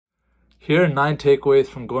Here are 9 takeaways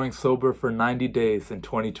from going sober for 90 days in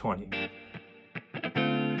 2020.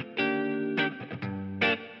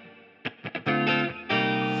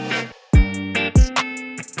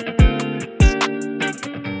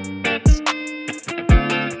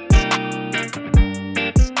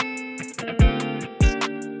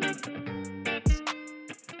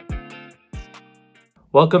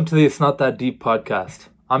 Welcome to the It's Not That Deep podcast.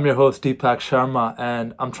 I'm your host, Deepak Sharma,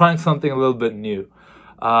 and I'm trying something a little bit new.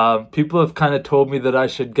 People have kind of told me that I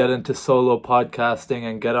should get into solo podcasting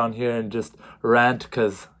and get on here and just rant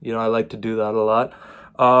because, I like to do that a lot.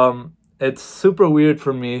 It's super weird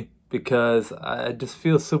for me because I just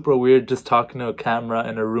feel super weird just talking to a camera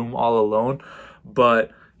in a room all alone.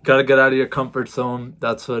 But gotta get out of your comfort zone.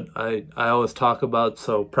 That's what I always talk about.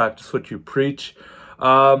 So practice what you preach.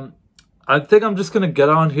 I think I'm just gonna get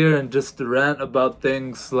on here and just rant about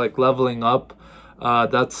things like leveling up.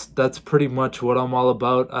 That's pretty much what I'm all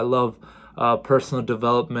about. I love personal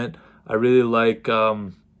development. I really like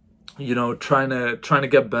trying to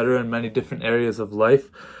get better in many different areas of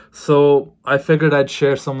life. So I figured I'd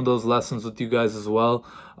share some of those lessons with you guys as well.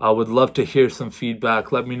 I would love to hear some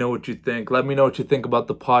feedback. Let me know what you think. Let me know what you think about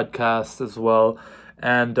the podcast as well.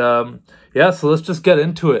 And so let's just get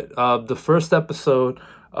into it. The first episode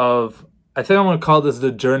of I think I'm going to call this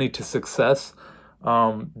the journey to success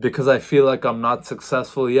because I feel like I'm not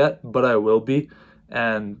successful yet, but I will be.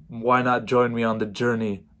 And why not join me on the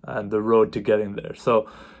journey and the road to getting there? So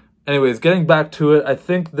anyways, getting back to it, I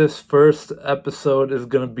think this first episode is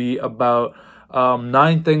going to be about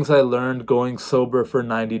 9 things I learned going sober for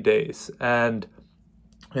 90 days. And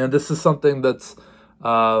this is something that's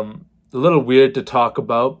a little weird to talk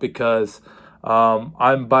about because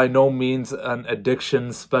I'm by no means an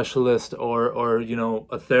addiction specialist or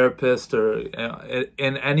a therapist or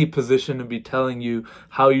in any position to be telling you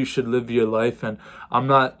how you should live your life, and I'm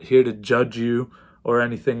not here to judge you or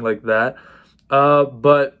anything like that.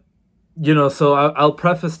 But so I'll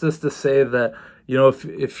preface this to say that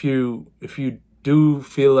if you do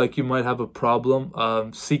feel like you might have a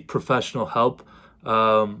problem, seek professional help.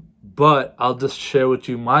 But I'll just share with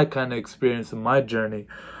you my kind of experience and my journey.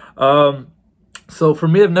 So for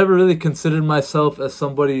me, I've never really considered myself as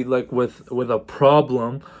somebody like with a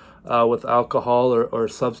problem with alcohol or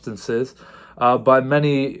substances. By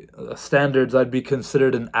many standards, I'd be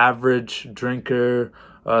considered an average drinker,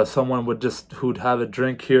 someone who'd have a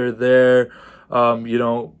drink here or there,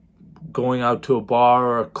 going out to a bar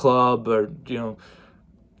or a club or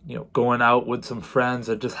going out with some friends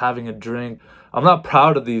or just having a drink. I'm not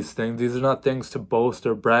proud of these things. These are not things to boast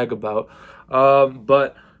or brag about.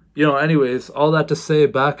 But anyways, all that to say,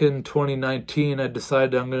 back in 2019, I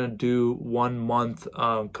decided I'm going to do 1 month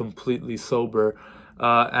completely sober.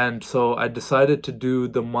 And so I decided to do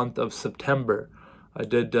the month of September. I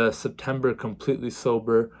did September completely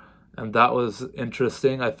sober, and that was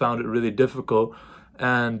interesting. I found it really difficult.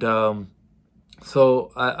 And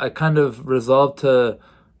so I kind of resolved to,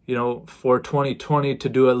 for 2020 to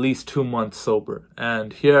do at least 2 months sober.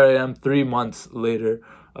 And here I am 3 months later,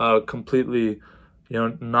 completely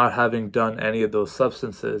not having done any of those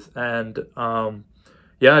substances. And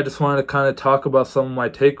I just wanted to kind of talk about some of my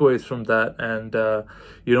takeaways from that. And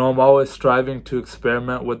I'm always striving to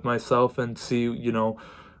experiment with myself and see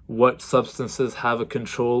what substances have a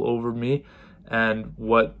control over me and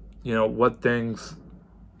what things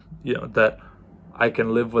that I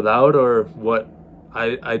can live without or what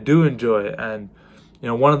I do enjoy. And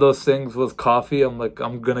one of those things was coffee.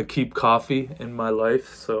 I'm gonna keep coffee in my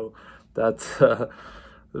life, so that's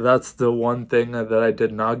the one thing that I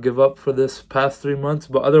did not give up for this past 3 months.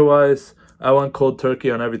 But otherwise, I went cold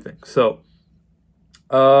turkey on everything. So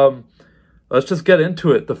let's just get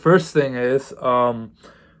into it. The first thing is so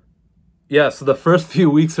the first few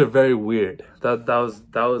weeks are very weird. That was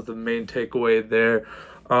the main takeaway there.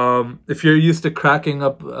 If you're used to cracking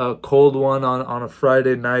up a cold one on a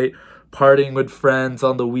Friday night, partying with friends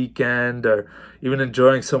on the weekend, or even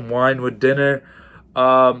enjoying some wine with dinner,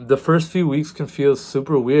 the first few weeks can feel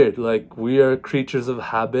super weird. Like, we are creatures of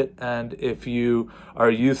habit, and if you are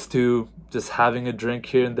used to just having a drink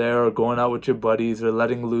here and there or going out with your buddies or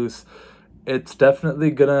letting loose, it's definitely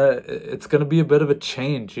gonna be a bit of a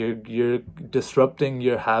change. You're disrupting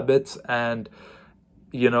your habits, and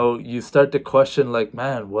you start to question, like,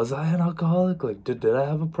 man, was I an alcoholic? Like, did I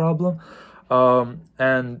have a problem?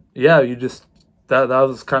 You just that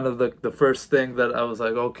was kind of the first thing that I was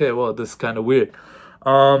like, okay, well, this is kind of weird.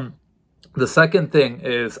 The second thing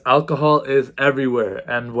is alcohol is everywhere.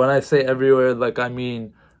 And when I say everywhere, like, I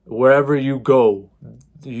mean, wherever you go,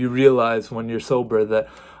 you realize when you're sober that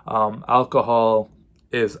alcohol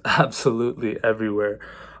is absolutely everywhere.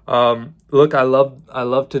 Look, I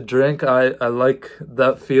love to drink. I like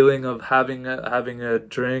that feeling of having a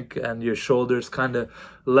drink and your shoulders kind of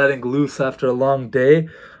letting loose after a long day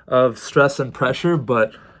of stress and pressure.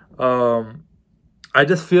 But um, I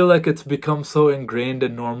just feel like it's become so ingrained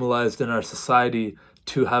and normalized in our society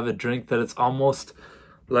to have a drink that it's almost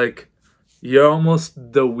like you're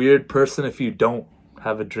almost the weird person if you don't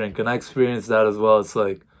have a drink. And I experienced that as well. It's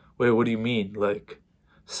like, wait, what do you mean?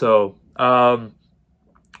 So,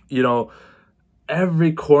 you know,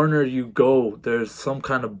 every corner you go, there's some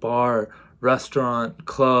kind of bar, restaurant,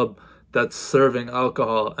 club that's serving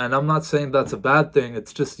alcohol. And I'm not saying that's a bad thing.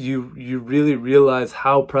 It's just you really realize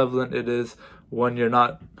how prevalent it is when you're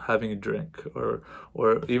not having a drink or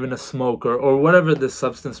even a smoke or whatever this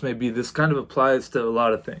substance may be. This kind of applies to a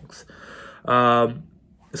lot of things. Um,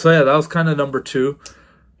 so yeah, that was kind of number two.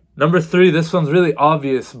 Number three, this one's really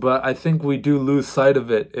obvious, but I think we do lose sight of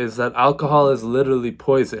it, is that alcohol is literally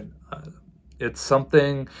poison. It's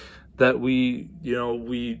something that we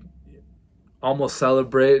almost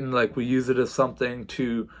celebrate and like we use it as something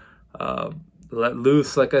to let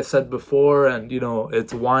loose, like I said before. And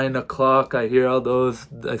it's wine o'clock. I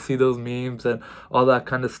see those memes and all that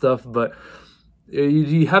kind of stuff. But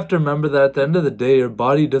you have to remember that at the end of the day, your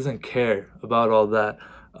body doesn't care about all that.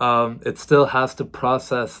 It still has to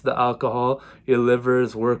process the alcohol. Your liver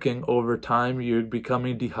is working overtime. You're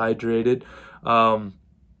becoming dehydrated. Um,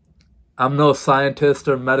 I'm no scientist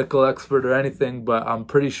or medical expert or anything, but I'm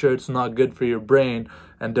pretty sure it's not good for your brain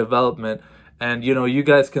and development. And you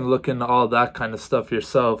guys can look into all that kind of stuff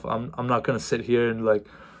yourself. I'm not gonna sit here and like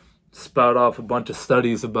spout off a bunch of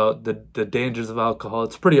studies about the dangers of alcohol.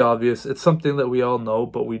 It's pretty obvious. It's something that we all know,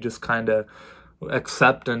 but we just kind of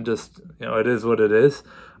accept and just it is what it is,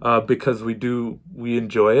 because we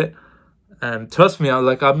enjoy it. And trust me,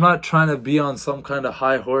 I'm not trying to be on some kind of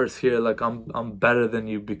high horse here. Like I'm better than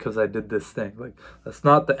you because I did this thing. Like that's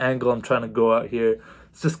not the angle I'm trying to go out here.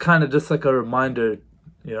 It's just kind of just like a reminder,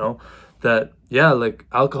 you know, that yeah, like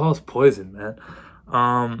alcohol is poison, man.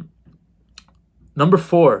 Um, Number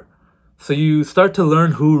four, so you start to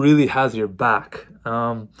learn who really has your back.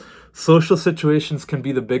 Social situations can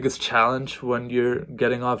be the biggest challenge when you're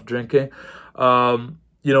getting off drinking.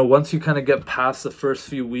 Once you kind of get past the first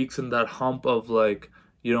few weeks and that hump of like,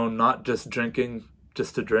 not just drinking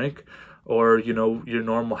just to drink or, your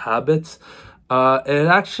normal habits, it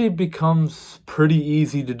actually becomes pretty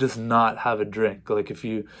easy to just not have a drink. Like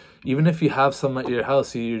even if you have some at your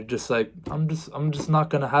house, you're just like, I'm just not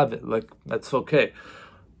gonna have it. Like that's okay.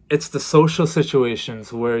 It's the social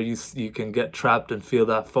situations where you can get trapped and feel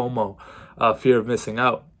that FOMO, fear of missing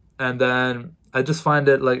out. And then I just find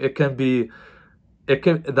it like that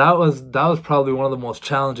was probably one of the most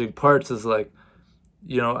challenging parts. Is like,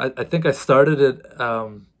 I think I started it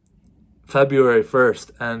February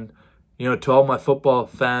 1st. And to all my football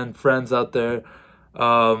fan friends out there,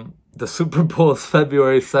 the Super Bowl is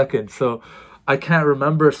February 2nd. So I can't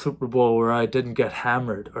remember a Super Bowl where I didn't get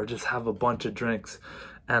hammered or just have a bunch of drinks.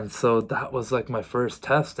 And so that was like my first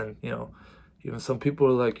test. And even some people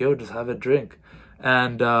were like, yo, just have a drink.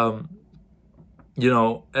 And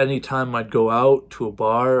anytime I'd go out to a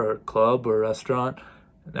bar or a club or a restaurant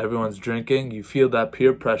and everyone's drinking, you feel that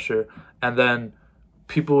peer pressure. And then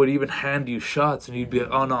people would even hand you shots and you'd be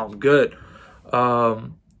like, oh no, I'm good.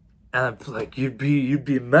 Um, and like you'd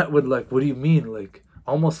be met with like, what do you mean? Like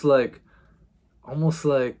almost like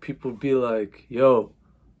people would be like, yo,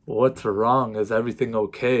 what's wrong? Is everything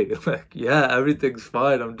okay? Like, yeah, everything's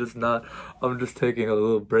fine. I'm just taking a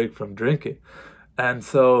little break from drinking. And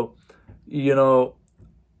so, you know,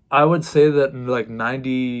 I would say that like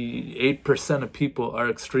 98% of people are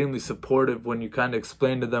extremely supportive when you kind of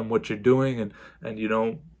explain to them what you're doing and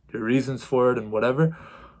your reasons for it and whatever.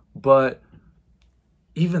 But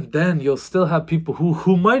even then you'll still have people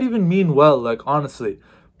who might even mean well, like honestly,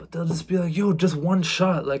 but they'll just be like, yo, just one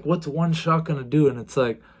shot. Like what's one shot gonna do? And it's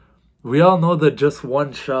like we all know that just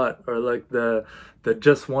one shot or like the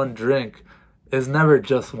just one drink is never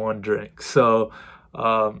just one drink. So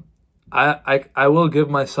um I will give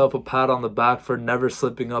myself a pat on the back for never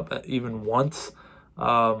slipping up even once,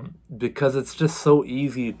 because it's just so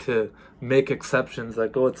easy to make exceptions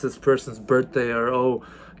like, oh, it's this person's birthday, or oh,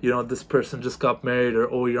 this person just got married,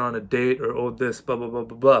 or oh, you're on a date, or oh, this, blah, blah, blah,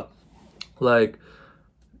 blah, blah. Like,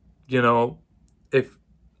 you know, if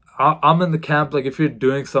I'm in the camp, like, if you're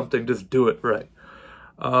doing something, just do it right.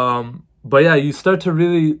 But yeah, you start to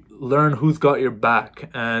really learn who's got your back,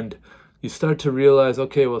 and you start to realize,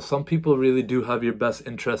 okay, well, some people really do have your best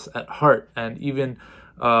interests at heart, and even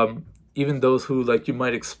those who like you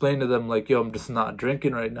might explain to them like, yo, I'm just not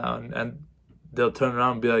drinking right now, and they'll turn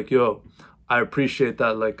around and be like, yo, I appreciate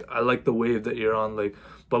that. Like, I like the wave that you're on. Like,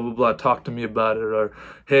 blah blah blah. Talk to me about it. Or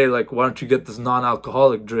hey, like, why don't you get this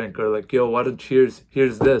non-alcoholic drink? Or like, yo, why don't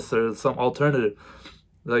here's this or some alternative.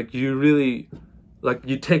 Like, you really, like,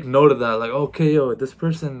 you take note of that. Like, okay, yo, this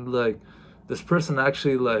person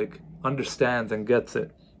actually like understands and gets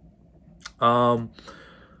it. Um,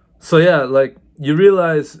 so yeah, like, you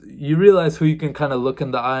realize who you can kind of look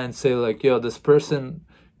in the eye and say like, yo, this person,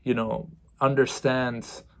 you know,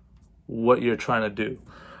 understands what you're trying to do.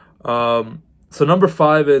 So number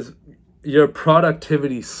 5 is your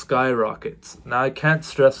productivity skyrockets. Now, I can't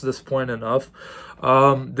stress this point enough.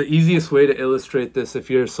 The easiest way to illustrate this, if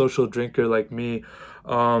you're a social drinker like me,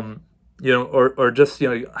 um, or just,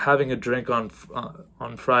 having a drink on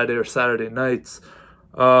Friday or Saturday nights,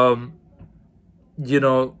 um, you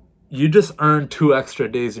know, you just earn 2 extra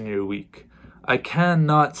days in your week. I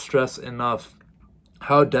cannot stress enough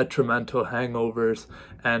how detrimental hangovers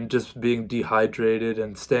and just being dehydrated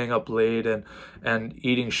and staying up late and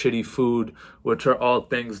eating shitty food, which are all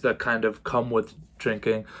things that kind of come with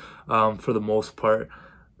drinking, for the most part.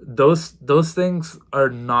 Those things are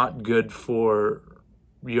not good for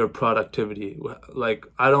your productivity. Like,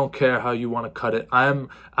 I don't care how you want to cut it. I'm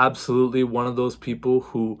absolutely one of those people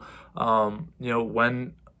who,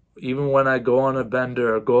 when even when I go on a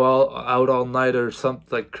bender or go out all night or something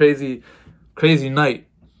like crazy night,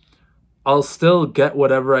 I'll still get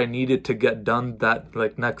whatever I needed to get done that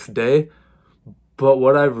like next day. But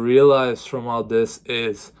what I've realized from all this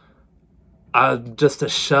is I'm just a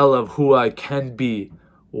shell of who I can be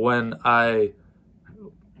when when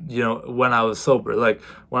I was sober. Like,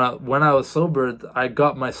 when I was sober, I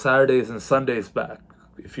got my Saturdays and Sundays back,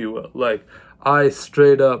 if you will. Like, I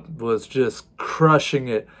straight up was just crushing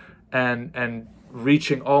it and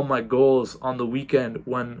reaching all my goals on the weekend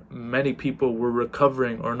when many people were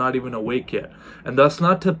recovering or not even awake yet. And that's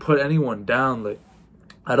not to put anyone down. Like,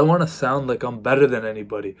 I don't want to sound like I'm better than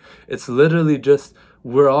anybody. It's literally just,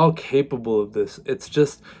 we're all capable of this. It's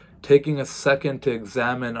just taking a second to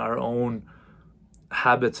examine our own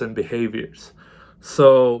habits and behaviors.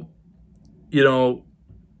 So, you know,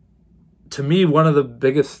 to me, one of the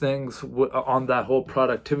biggest things on that whole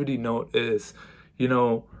productivity note is, you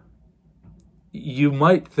know, you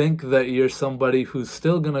might think that you're somebody who's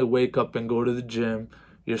still going to wake up and go to the gym.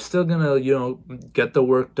 You're still going to, get the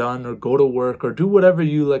work done or go to work or do whatever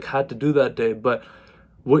you like had to do that day. But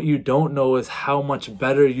what you don't know is how much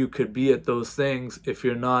better you could be at those things if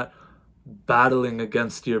you're not battling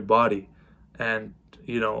against your body and,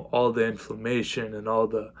 all the inflammation and all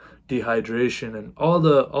the dehydration and all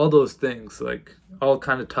those things, like, all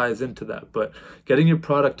kind of ties into that. But getting your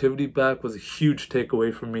productivity back was a huge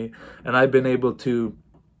takeaway for me, and I've been able to,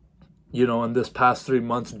 in this past 3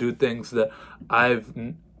 months, do things that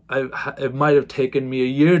it might have taken me a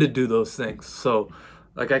year to do those things. So,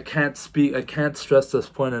 like, I can't stress this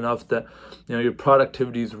point enough that, your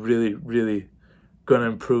productivity is really, really going to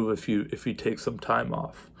improve if you take some time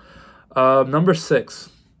off. Number 6,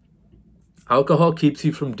 alcohol keeps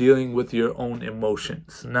you from dealing with your own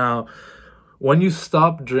emotions. Now, when you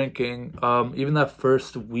stop drinking, even that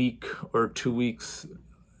first week or 2 weeks,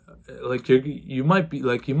 like, you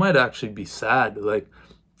might actually be sad. Like,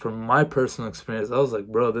 from my personal experience, I was like,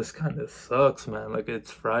 bro, this kind of sucks, man. Like,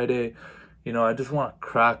 it's Friday, I just want to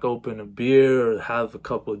crack open a beer or have a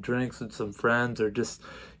couple of drinks with some friends, or just,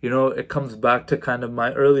 it comes back to kind of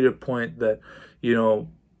my earlier point that,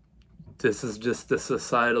 this is just the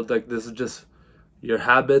societal, like, this is just your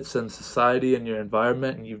habits and society and your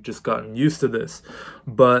environment, and you've just gotten used to this.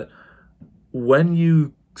 But when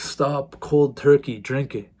you stop cold turkey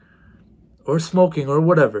drinking or smoking or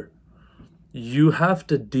whatever, you have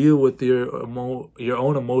to deal with your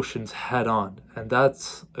own emotions head on. And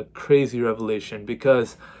that's a crazy revelation,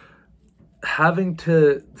 because having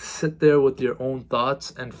to sit there with your own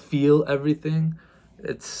thoughts and feel everything,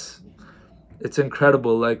 it's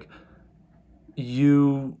incredible. Like,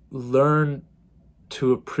 you learn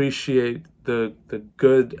to appreciate the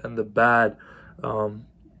good and the bad,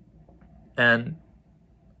 and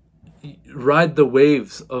ride the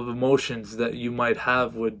waves of emotions that you might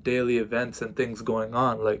have with daily events and things going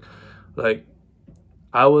on. Like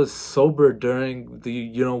I was sober during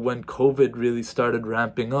when COVID really started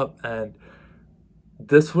ramping up, and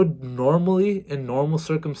this would normally, in normal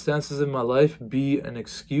circumstances in my life, be an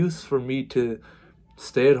excuse for me to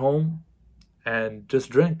stay at home and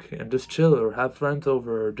just drink and just chill or have friends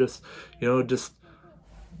over, or just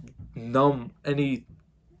numb any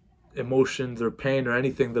emotions or pain or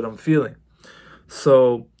anything that I'm feeling.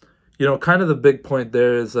 So, kind of the big point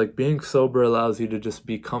there is, like, being sober allows you to just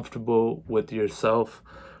be comfortable with yourself,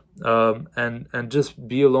 and just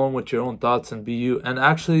be alone with your own thoughts and be you. And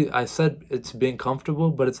actually, I said it's being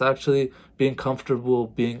comfortable, but it's actually being comfortable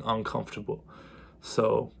being uncomfortable.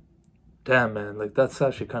 So, damn, man, like that's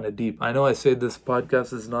actually kind of deep. I know I say this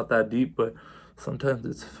podcast is not that deep, but sometimes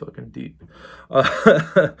it's fucking deep.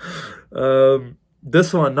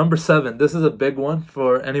 This one, number 7. This is a big one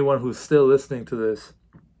for anyone who's still listening to this.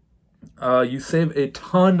 You save a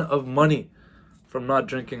ton of money from not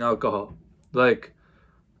drinking alcohol. Like,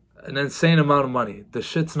 an insane amount of money. The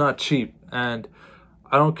shit's not cheap. And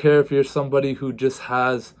I don't care if you're somebody who just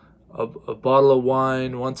has a bottle of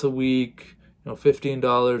wine once a week,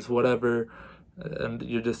 $15, whatever, and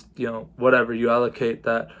you're just, whatever, you allocate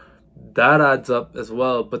that. That adds up as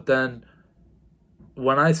well. But then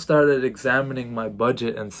when I started examining my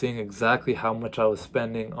budget and seeing exactly how much I was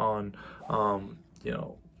spending on, you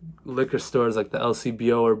know, liquor stores like the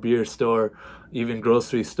LCBO or beer store, even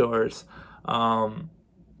grocery stores, um,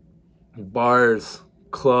 bars,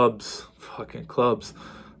 clubs, fucking clubs,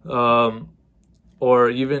 um, or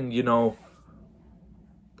even,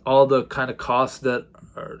 all the kind of costs that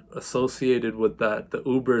are associated with that, the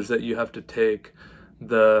Ubers that you have to take,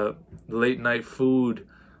 the late night food,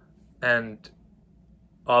 and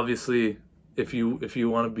obviously if you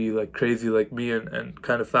want to be like crazy like me and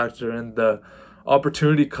kind of factor in the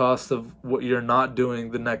opportunity cost of what you're not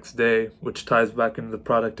doing the next day, which ties back into the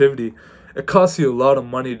productivity, it costs you a lot of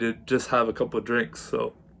money to just have a couple of drinks.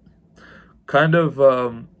 So kind of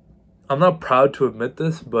I'm not proud to admit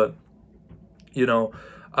this, but you know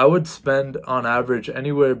I would spend on average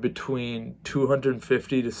anywhere between $250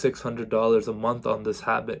 to $600 a month on this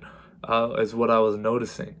habit, is what I was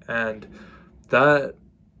noticing. And that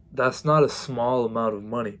that's not a small amount of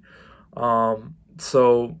money.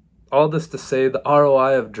 So all this to say, the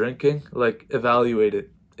ROI of drinking, like, evaluate it.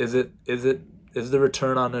 Is the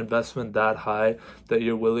return on investment that high that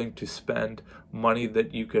you're willing to spend money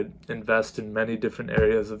that you could invest in many different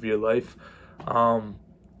areas of your life? Um,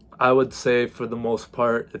 I would say for the most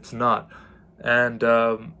part, it's not. And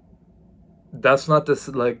that's not to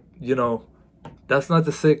like, that's not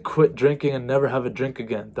to say quit drinking and never have a drink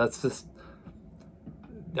again. That's just,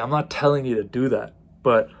 I'm not telling you to do that,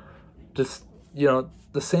 but just,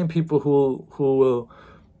 the same people who will,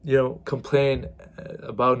 complain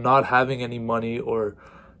about not having any money, or,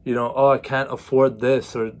 oh, I can't afford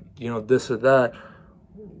this, or, this or that,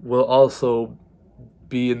 will also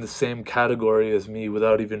be in the same category as me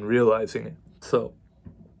without even realizing it. So,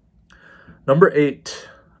 number 8,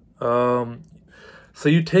 um, so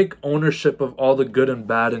you take ownership of all the good and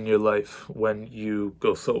bad in your life when you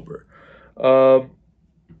go sober. Um,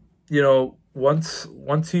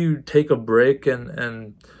 once you take a break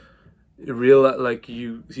and realize, like,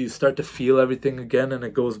 you start to feel everything again, and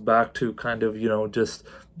it goes back to kind of, just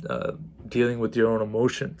uh, dealing with your own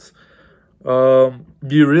emotions.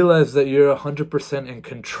 You realize that you're 100% in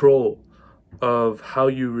control of how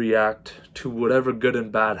you react to whatever good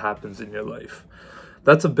and bad happens in your life.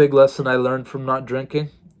 That's a big lesson I learned from not drinking.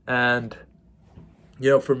 And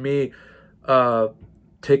for me, uh,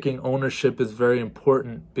 taking ownership is very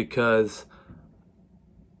important, because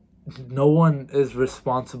no one is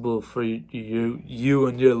responsible for you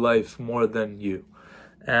and your life more than you.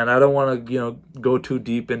 And I don't want to, go too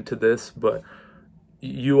deep into this, but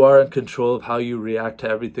you are in control of how you react to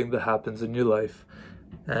everything that happens in your life.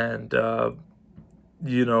 And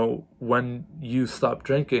when you stop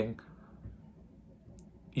drinking,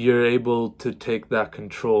 you're able to take that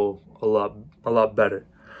control a lot better.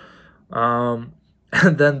 um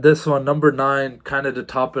and then this one, number 9, kind of to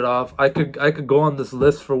top it off. I could go on this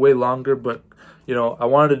list for way longer, but I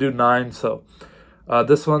wanted to do 9. So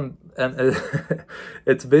this one, and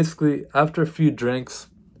it's basically, after a few drinks,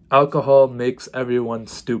 alcohol makes everyone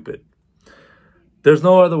stupid. There's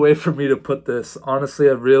no other way for me to put this. Honestly,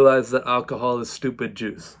 I've realized that alcohol is stupid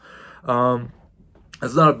juice. um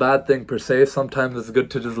it's not a bad thing per se. Sometimes it's good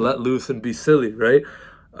to just let loose and be silly, right?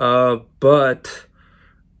 But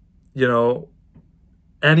you know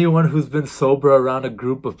anyone who's been sober around a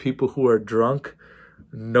group of people who are drunk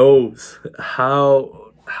knows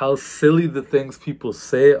how silly the things people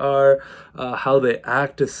say are, how they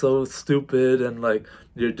act is so stupid, and like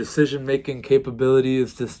your decision making capability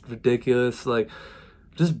is just ridiculous. Like,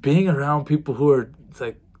 just being around people who are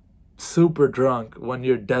like super drunk when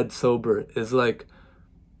you're dead sober is like,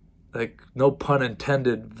 no pun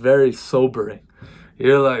intended, very sobering.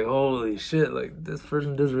 You're like, holy shit, like, this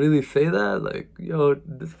person just really say that? Like, yo,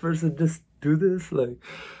 this person just do this? Like,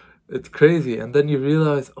 it's crazy. And then you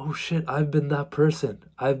realize, oh shit, I've been that person.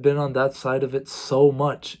 I've been on that side of it so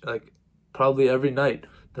much, like, probably every night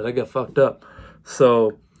that I get fucked up.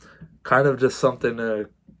 So, kind of just something to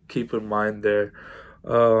keep in mind there.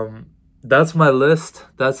 That's my list.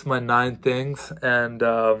 That's my 9 things. And,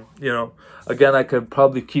 again, I could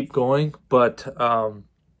probably keep going, but I'm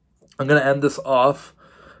going to end this off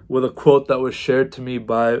with a quote that was shared to me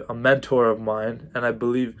by a mentor of mine. And I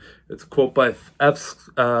believe it's a quote by F.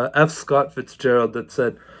 Scott Fitzgerald that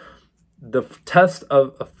said, "The test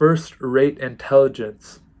of a first-rate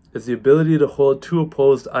intelligence is the ability to hold two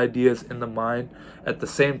opposed ideas in the mind at the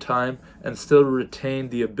same time and still retain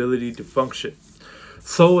the ability to function."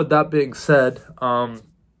 So with that being said,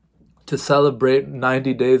 to celebrate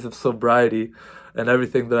 90 days of sobriety and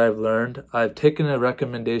everything that I've learned, I've taken a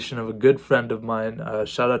recommendation of a good friend of mine,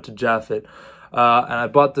 shout out to Japheth, and I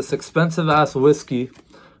bought this expensive-ass whiskey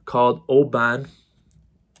called Oban.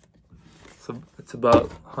 So it's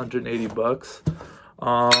about $180.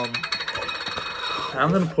 I'm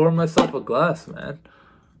gonna pour myself a glass, man.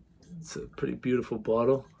 It's a pretty beautiful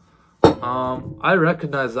bottle. I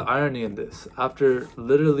recognize the irony in this. After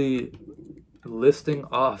literally listing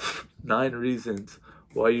off 9 reasons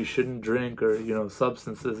why you shouldn't drink, or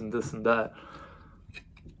substances and this and that,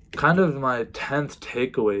 kind of my 10th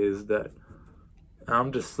takeaway is that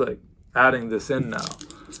I'm just like adding this in now.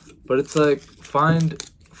 But it's like find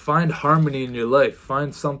harmony in your life.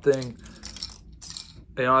 Find something.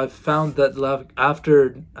 I've found that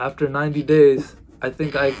after 90 days, I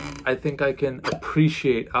think I can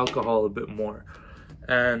appreciate alcohol a bit more.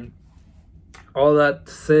 And all that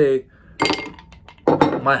to say,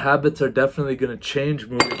 my habits are definitely going to change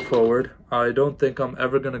moving forward. I don't think I'm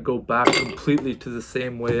ever going to go back completely to the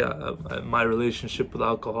same way my relationship with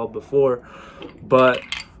alcohol before. But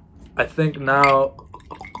I think now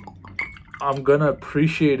I'm going to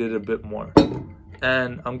appreciate it a bit more.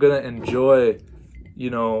 And I'm going to enjoy,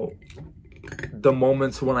 the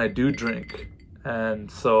moments when I do drink. And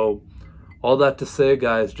so all that to say,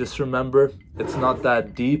 guys, just remember, it's not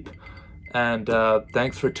that deep. And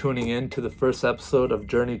thanks for tuning in to the first episode of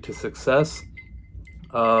Journey to Success.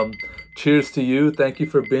 Cheers to you. Thank you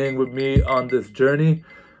for being with me on this journey.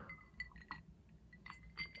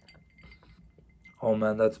 Oh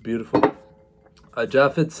man, that's beautiful.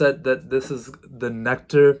 Japheth said that this is the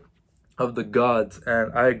nectar of the gods,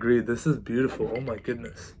 and I agree. This is beautiful. Oh my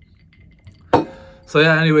goodness. So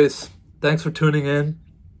yeah, anyways, thanks for tuning in.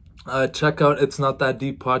 Check out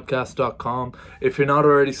itsnotthatdeeppodcast.com. If you're not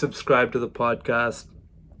already subscribed to the podcast,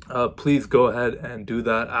 please go ahead and do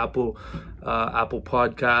that. Apple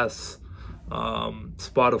Podcasts,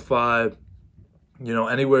 Spotify,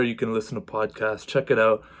 anywhere you can listen to podcasts, check it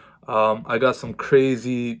out. I got some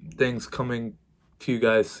crazy things coming to you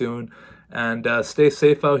guys soon. And stay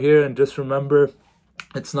safe out here, and just remember,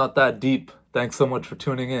 it's not that deep. Thanks so much for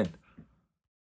tuning in.